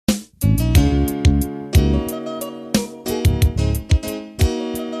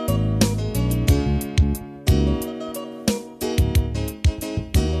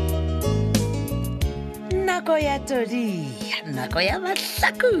todi nako ya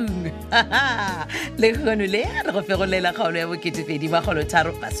mahlakong le kgono le re go fegolela kgaolo ya boketefedi magolo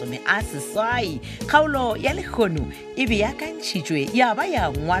tharo masome a seswai kgaolo ya lekgono e be ya kantšhitšwe ya ba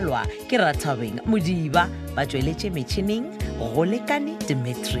ya ngwalwa ke Rathabeng Modiba ba tsweletše metšhineng go lekane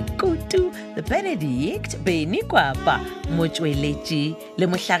Dimitri Kutu the Benedict Beni Kwapa motsweletši le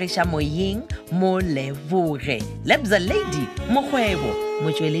mohlagiša moyeng mo Leboge Lebza Lady Mokgwebo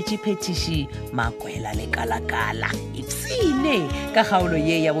motsweletši phetiši Makwela le Kalakala ipsine ka kgaolo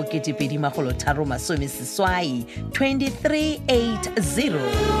ye ya boketepedi magolo tharo masome seswai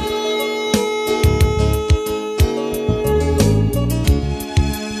 2380.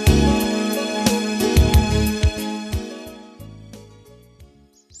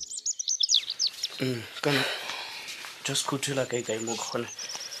 Kana just go to like I mo khone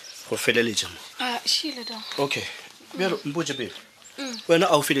go feleletša mo shile da okay bjalo mpotše pele wena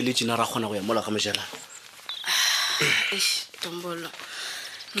a o feleletše na ra kgona go ya mola ka Mojela tombolo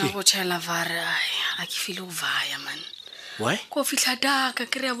na go tšhaela vare a ke file go vaya man why ko fihla daka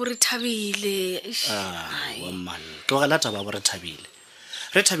ke re ya bo re thabile wa man tlogela taba bo re thabile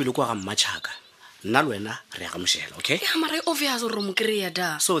kwa ga mmatšhaka nna le wena re ya ga Mojela okay mara e obvious gore mo kry-a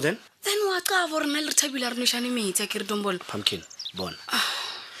da so then wa ka bo rena le thabile re nošane metsi a ke re tombolo pumpkin bona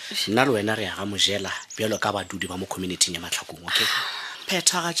nna le wena re ya ga Mojela bjalo ka badudi ba mo community ya Mahlakong okay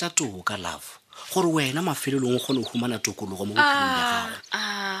phethagatša toka love gore wena mafelelong go ne humana tokologo mo bophelong ya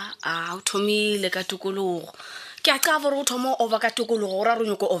gago o thomile ka tokologo ke a ka bore o thomo over ka tokologo gore a re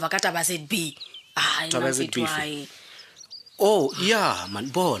nyoko over ka taba ZB Taba ZB oh yeah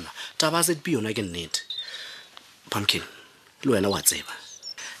man bona taba ZB yona ke nnete pumpkin le wena wa tseba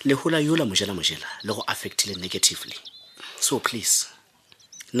le hula yola Mojela le go affectile negatively so please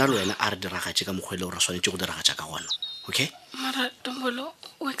nna le wena a re diragatše ka mokgwele o re swanetše go diragatša ka gona okay mara tombolo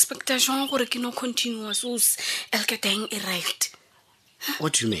o expectation gore ke no continue sos elketeng e right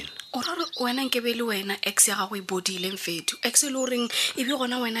what do you mean o ra wena nke be le wena ex ya gago e bodile mfetu ex le oreng e be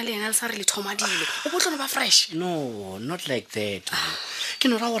gona wena le yena le sa re le thomadile o botlone ba fresh no not like that ke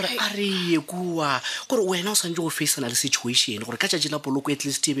no ra gore a re ye kua gore wena o santse go faceana le situation gore ka tšatši la poloko at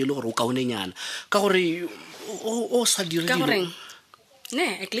least e be le gore o kaonenyana ka gore o sa dire ka goreng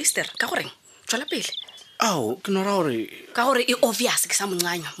ne eklister ka goreng tswela pele ao ke no ra gore ka gore e obvious ke sa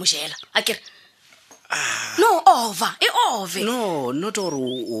monganya Mojela a kere no over e over no not gore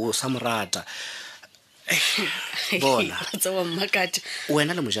o sa morata bona tsewa mmakati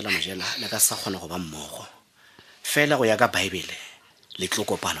wena le Mojela le ka sa kgona go ba mmogo fela go ya ka Bible le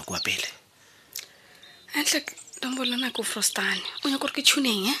tlokopana kwa pele antle dombolana ko frostane o nya gore ke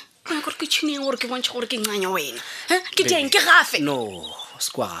tshuneng o nya gore ke tshuneng gore ke bontsha gore ke nganya wena ke teng ke gafe no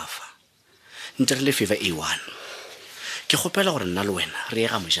skwa gafa ntle le fever A1 ke gopela gore nna le wena re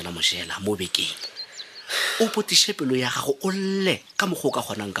ga Mojela mo bekeng o potiše pelo ya gago o lle ka moggo ka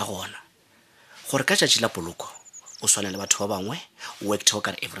gonang ka gona gore ka tšatši la poloko o swana le batho ba bangwe work talk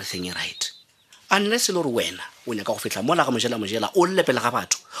everything is right unless le gore wena o nyaka go fitla mola ga Mojela o lle pele ga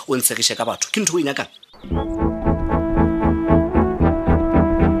batho o ntsegiše ka batho ke ntho o inyakang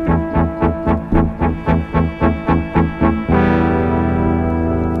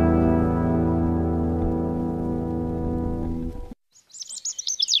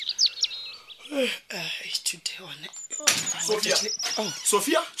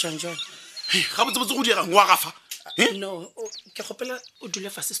Sophia John ga botse go dira ngwa gafa no ke gopela o dule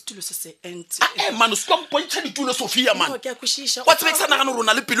fa se stulo se se ent man se kwa mpontšha ditulo Sophia man ke a kwishisha wa tsebekisana ga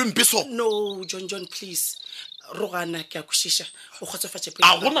rona le pelo mpeso no John please rogana ke a kwishisha o khotsofatse pele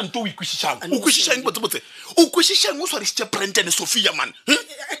a gona nto o ikwisishang botse o kwisishang o swarišitše Brandon Sophia man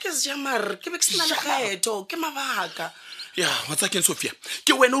ke se jamar ke be ke sena le kgetho ke mabaka ya wa tsa keng Sophia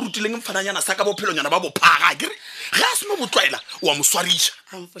ke wena o rutileng mfananyana sa ka bophelonyana ba bophaga kere ga se no botlwaela wa mo swariša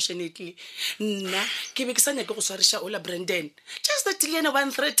unfortunately nna ke be ke sa nyake go swarisha ola Brandon just that le ena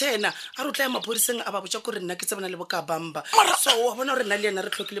 1threaten a re tla ya maphodiseng a ba botša gore nna ke tsebana le boka bamba so wa bona gore nna le ena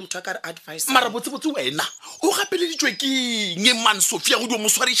re tlhokile motho a ka re advice mara botse wena o gapeleditšwe keng man Sophia go di mo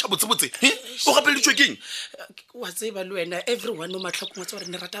swariša botse o gapeleditšwe keng wa tseba le wena everyone mo Mahlakong wa tseba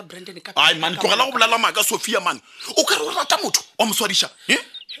re ne rata Brandon ka ai man tlogela go bolala maka Sophia man o ka re o rata motho wa mo swariša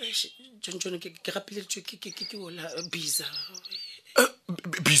John ke gapeleditšwe ke ola Biza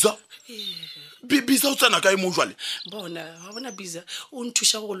Biza o tsena kae mo jwale bona wa bona Biza o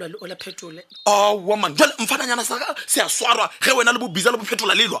nthuša go lwa le ola phetola wa man jwale mfananyana sa ka se a swarwa ge wena le bo Biza le bo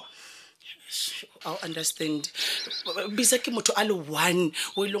phetola lelwa I understand Biza ke motho a le one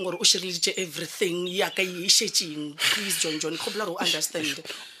o ileng gore o šireleditše everything ya ka e šetšeng please John go bla re o understand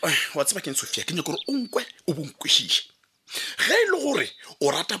wa tseba keng Sophia ke nyako gore o nkwe o bonkwešiše ge e le gore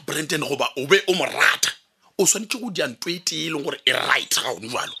o rata Brandon goba o be o mo rata o swanetse go dia ntho e tee e leng gore e right ga one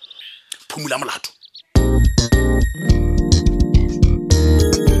jalo phumula molato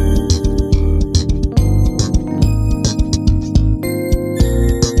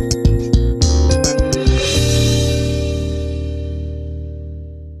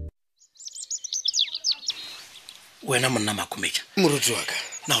wena monna Makumeja moruti wa ka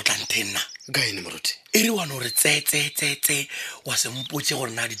na o tla nthenna ka ene moruti e re wana gore tse wa se mpotse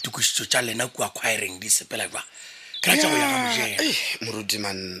gore na ditukišitšo tša lena kua acquiring di sepela jwa ka tša go ya ga Mojela moruti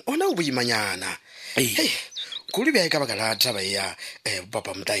man ona o boimanyana Ee. kuli bja e ka baka la taba ya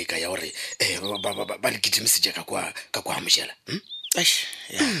papa mtaika ya gore ba lekitimisitše ka kwa Mojela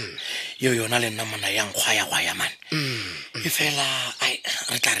yo yona le nna monna ya nkgwaya mane e fela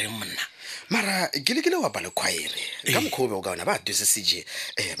re tla reng monna mara ke le wa ba le khwaere ka mokhobe o ka ona ba dusisije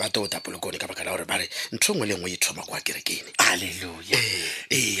ba tota polokong ka baka la gore ba re ntho ngwe le ngwe e thoma kwa kerekene halleluja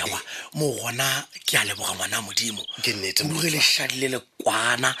yawa mo gona ke a leboga ngwana modimo Ke nnete, o le shadile le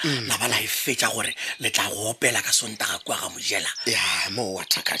kwana la ba la e fetša gore le tla go opela ka sontaga kwa ga Mojela ya mo wa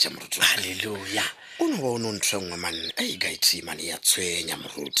thakatša moruti wa ka. halleluja o no ba o no ntho ngwe man e ka itimane ya tshwenya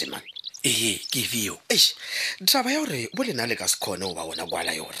moruti man ke fio taba ya gore bo lena le ka se kgone o ba bona kwala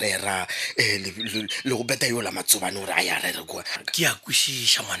yo rera le go beta yo la matsobane gore a ya rere kwa ke a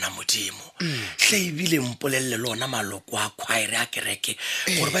kwešiša ngwana modimo hle ebile mpolelele lona maloko a khwaere a kereke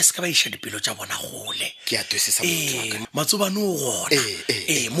gore ba se ka ba iša dipelo tša bona gole ke a twisisa moruti wa ka matsobane o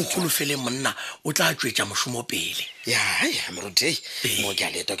gona mo moruti kgolofeleng monna o tla tšwetša mošomo pele ya moruti mo ke a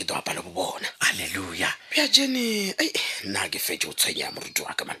leto ke toapa le bo bona halleluja bja jene nna ke fetse o tshwenya moruti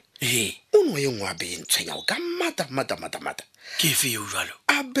wa ka man ee o no ye ngwe a beng tshwenyago ka mata ke feo jalo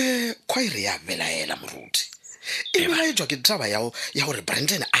a be khwaere ya belaela moruti e belaetswa ke taba ya gore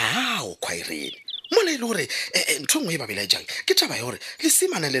Brandon a o khwaereng mola e le gore ntho ngwe e ba belaetsang ke taba ya gore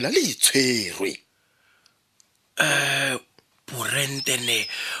lesimana lela le itshwerwe Brandon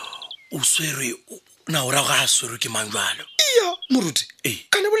o swerwe na o ra ga a swerwe ke mang jalo iya moruti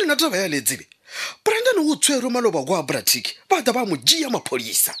ka ne bolena taba ya le tsebe Brandon o tshwerwe maloba kwa Bratiki ba ta ba mo jia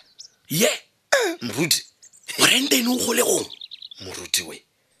maphodisa ye moruti Brandon o kgolegong moruti we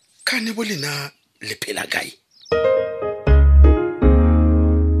ka ne bolena le phela kae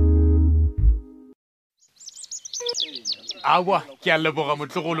awa ke a leboga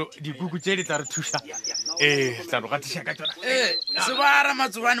motlogolo dikuku tše di tla re thuša tla no gatiša ka tsona sebara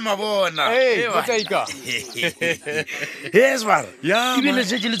matsobane mabona motlaika sebara Ya, ebile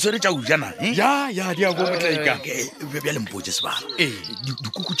se ke le tshwere tša ujana ya di a bo motlaika bja lempotse sebara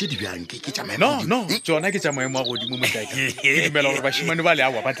dikuku tše di bjang ke tša no tsona ke tša maemo a godimo motlaika ke dumela gore bašimane ba le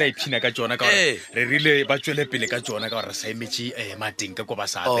awa ba tla iphina ka tsona ka gore re rile ba tswele pele ka tsona ka gore re sa emetše mateng ka ko ba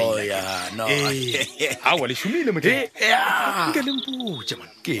sa awa le šomile motlaika nke lempotse man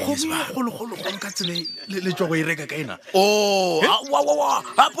gologolo ka tsele le tswa go e reka ka ena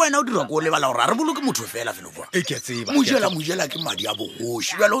gape wena o dira ko o lebala gore a re boloke motho fela felofa ke a tseba mojela ke madi a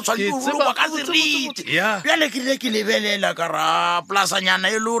bogoši bjale o tshwanetsea ka seriti bjale ke ile ke lebelela ka ra polasanyana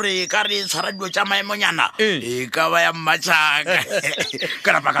e le gore ka re tshwara dilo tša maemonyana e ka ba ya mmatšhaka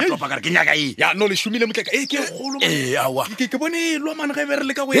ka rapa ka tlopa kare ke nyaka e ya no le šomile motlaika ke golo ke bone lomane ga e be re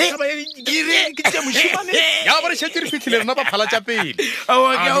le ka go ke tea mošimane ya ba re šetse re fitlhile rena ba phala tša pele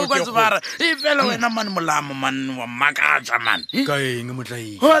sebara e fela wena mane molamo man wa makatša man ka eng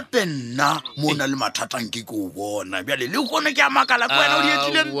motlaika gape nna mo na le mathatang ke ko bona bjale le kgone ke a makala ko wena o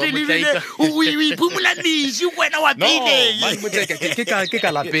dietsileng pelebile o iphumola mesi ko wena wa motlaika ke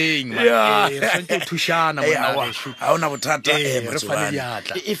ka lapeng re tshwanetse o thušana ga ona bothata re fane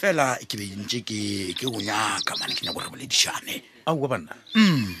diatla e fela ke beintse ke go nyaka mane ke nyako re boledišane aowa banna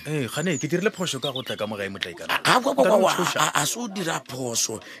gane ke dirile phoso ka go tla ka mogae motlaikana a se o dira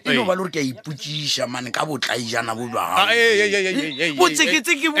phoso e no ba le gore ke a ipotšiša mane ka botlaijana bo bjang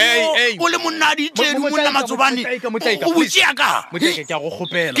botseketseke bo le monna a ditedi monna matsobane o botseaka motlaika ke a go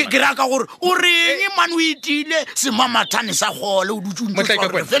kgopela ke raka gore o reng mane o itile semamathane sa gole o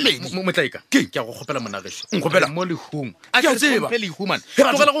motlaika ke a go kgopela monagešo Nkgopela? mo lehung Ke a tseba. lehumane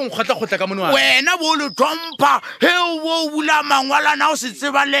tlogela go nkgotla ka monwana wena bo le tlhompha he bo bula mangwalana o se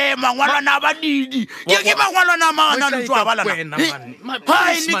tseba le mangwalana a badidi ke mangwalana a magana le tswa balana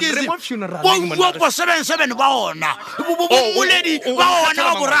bo 77 ba ona bomoledi ba ona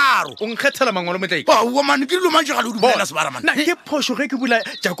ba boraro o nkgethela mangwalo motlaika baua mane ke dilo mantse ga le o dumela sebara mane na ke phoso ge ke bula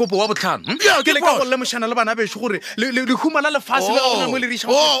jakobo wa botlhano ke le ka go lemošana le bana bešo gore lehuma la lefase le gona mo le riša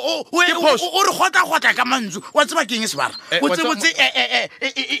o re gotla ka mantso wa tseba ke eng sebara botsebotse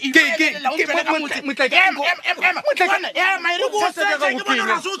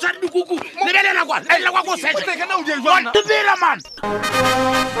lebelela kwa ko setšha man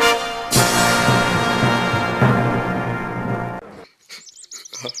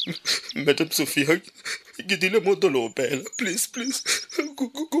Madam Sophia, ke dile mo dolopela. Please.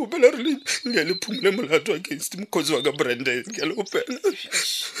 Go bela re le phumule molato against mokhosi wa ka Brandon. Ke lopela.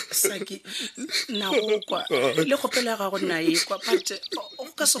 Saki na go kwa le gopela ga go nna e kwa but o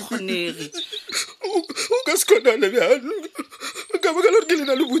ka se kgonege. O ka se kgonale bjalo. Ka ba ka le ke le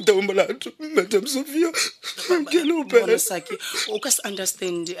na le buta molato. Madam Sophia, ke lopela. Saki o ka se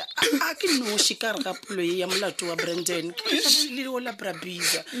understand a ke no shikara ka polo ya molato wa Brandon. Le ola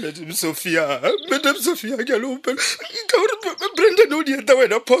brabiza. Madam Sophia, ke lopela. Ka re Brandon o dieta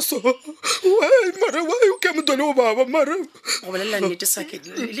wena poso. Why o ke mo tole o baba mara. Go bolela nnete Saki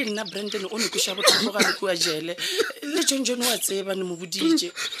le nna Brandon o ne go sha botlhoko ga le kwa jele. Le John wa tseba ne mo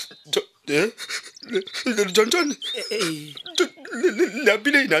bodije. John. Le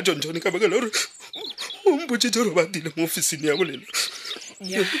abile ina John ka ba ka le re o mbotse re ba dile mo ofising ya bolela.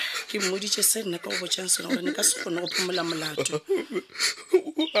 Ya ke moditse se nna ka go botsa se gore ne ka se kgone go phomola molato.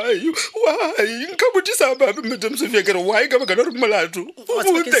 Why nka botisa ba Madam Sophia ke re why ka ba ka re molato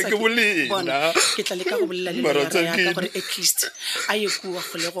o teke bolena ke tla le ka go bolela le ya ka gore at least a ye kuwa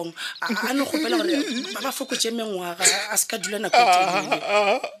go le gong a no gopela gore ba fokotse mengwaga a ska dula na go teng.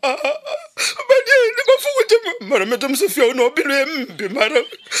 Ba di ba fokotse mara Madam Sophia o no bile mbe mara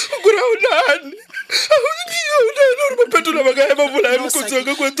go ra o nani ba petula ba ka ba bola mo kotsa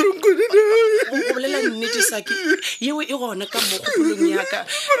ka kwa tronko ne go bolela nnete Saki yeo e gona ka mo gopolong ya ka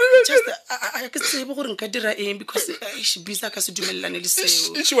just a ke tsebe gore nka dira eng because she busy ka se dumellane le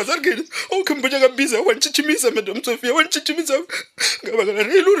seo. She was arguing o ke mboja ka busy wa nchichimisa Madam Sophia wa nchichimisa ga ba ka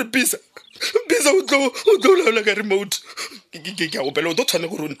re ile re busy o tlo la ka remote ke a opela o tlo tshwana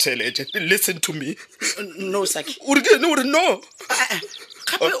go rontheleje. Listen to me. No Saki o re ke no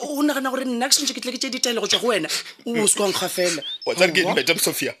gape o nagana gore nna ke sentse ke tle ke tse ditaele go tswa go wena o se kwang gafela wa tsare ke Madam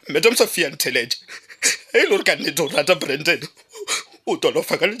Sophia nteleje e le re ka nne do rata Brandon o tolo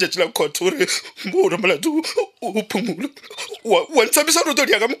fa ka le tšatši la court gore mo re molato o phumula wa ntshepisa roto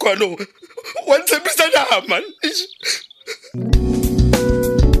di ya ka mokwanong wa ntshepisa nama.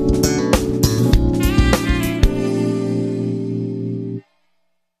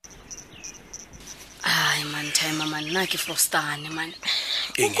 Ai man time man nna ke frostane man.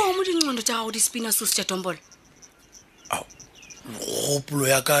 O ko mo dingcondo tsa go di spina sauce tsa tombolo. Gopolo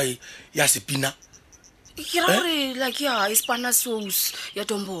ya ka ya sepina. Ke ra re like ya ispana sauce ya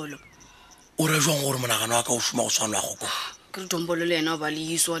tombolo. O re jwang gore monagano wa ka o šoma go tshwanwa go ko. Ke re tombolo le ena ba le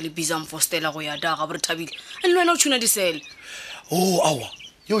iswa le bizam fostela go ya daga bore thabile. And wena o tshuna disele. Oh awa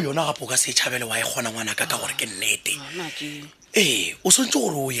yo yona gapo ka se tšhabele wa e gona ngwana ka gore ke nnete. Nna ke O sontse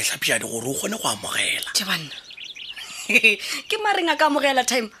gore o ye tlhapiadi gore o kgone go amogela. ke banna. Ke marenga ka amogela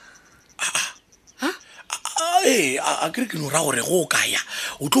time. A kere ke no ra gore go ka ya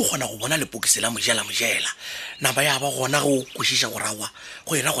o tlo kgona go bona lepokisi la Mojela naba ya ba gona go kwešiša go rawa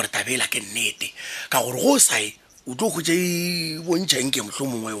go ira gore tabela ke nnete ka gore go sae o tlo go tse bontšha nke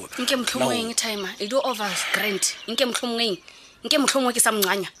mohlomongwe o nke mohlomongwe time e do over grant nke mohlomongwe ke sa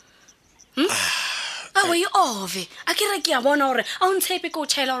mnganya we ove a ke re ke a bona gore a o ntshepe ke o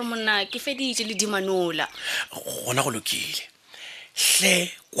tšhaela gore monna ke feditše le dimanola gona go lokile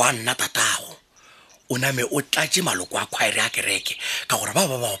hle kwa nna tatago o name o tlatše maloko a khwaere a kereke ka gore ba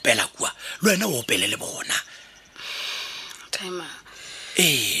opela kua le wena o opele le bona time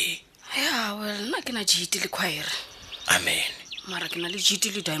ya well nna ke na jiti le khwaere amen mara ke na le jiti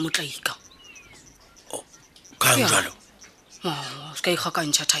le daimotlaika kang jalo se ka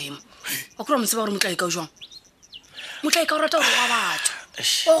ikgakantšha time o kry moseba gore motlaika o jwang motlaika o rata gore wa batho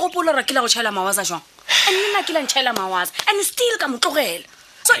o gopola gore ke la go tšhaela mawaza jwang and nna ke la ntšhaela mawaza and still ka motlogela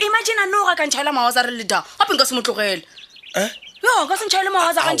so imagine a no ga ka ntšhaela mawaza re le da gape nka se motlogela yo ka se ntšhaele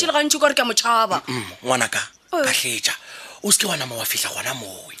mawaza gantši le gantši kore ke a motšhaba ngwanaka ka tletša o seke wa nama wa fihla gona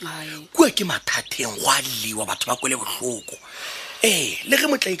mowe kua ke mathateng go a lliwa batho ba kwele bohloko le ge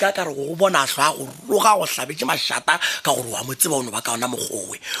motlaika a ka re go bona hlwa go roga go hlabetse mašata ka gore wa mo tseba o no ba ka ona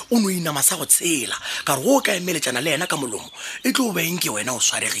mogowe o no inama sa go tshela ka re go ka emeletšana le yena ka molomo e tlo beng ke wena o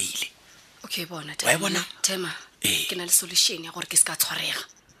swaregile okay bona wa e bona tema ke na le solution ya gore ke se ka tshwarega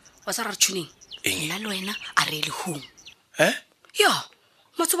wa sa ra re tuning nna le wena a re lehung ya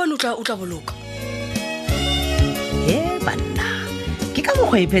matsobane o tla boloka banna ke ka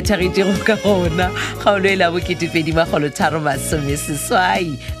mokgwa iphethagetšego ka gona kgaolo e la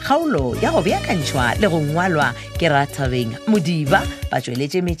bo-2013 kgaolo ya go beakantšhwa le go ngwalwa ke Rathabeng Modiba ba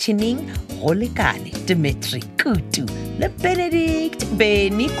tšweletše metšhineng go lekane Dimitri Kutu le Benedict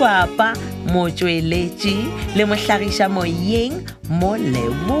Beni Kwapa motšweletši le mohlagiša moyeng mo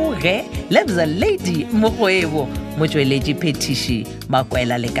Leboge lebza lady mokgwebo motšweletši phetiši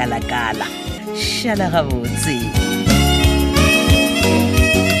Makwela le Kalakala šala gabotse.